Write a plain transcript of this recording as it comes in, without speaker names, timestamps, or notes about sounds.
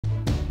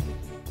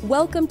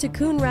Welcome to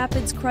Coon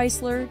Rapids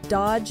Chrysler,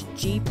 Dodge,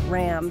 Jeep,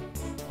 Ram.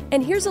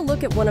 And here's a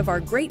look at one of our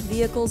great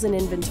vehicles in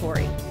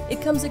inventory.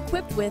 It comes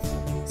equipped with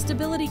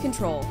stability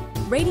control,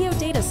 radio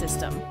data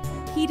system,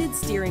 heated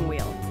steering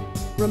wheel,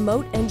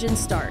 remote engine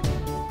start,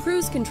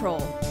 cruise control,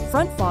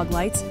 front fog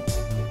lights.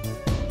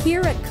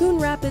 Here at Coon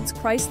Rapids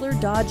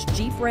Chrysler, Dodge,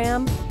 Jeep,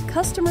 Ram,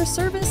 customer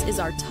service is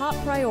our top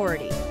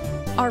priority.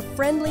 Our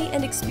friendly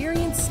and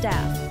experienced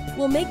staff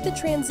will make the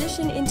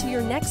transition into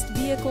your next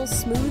vehicle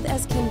smooth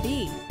as can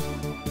be.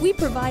 We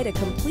provide a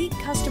complete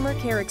customer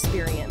care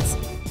experience.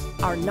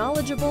 Our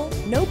knowledgeable,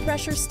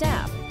 no-pressure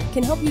staff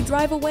can help you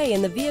drive away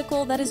in the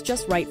vehicle that is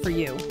just right for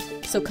you.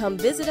 So come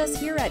visit us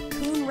here at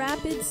Coon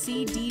Rapids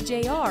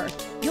CDJR.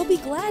 You'll be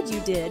glad you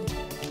did.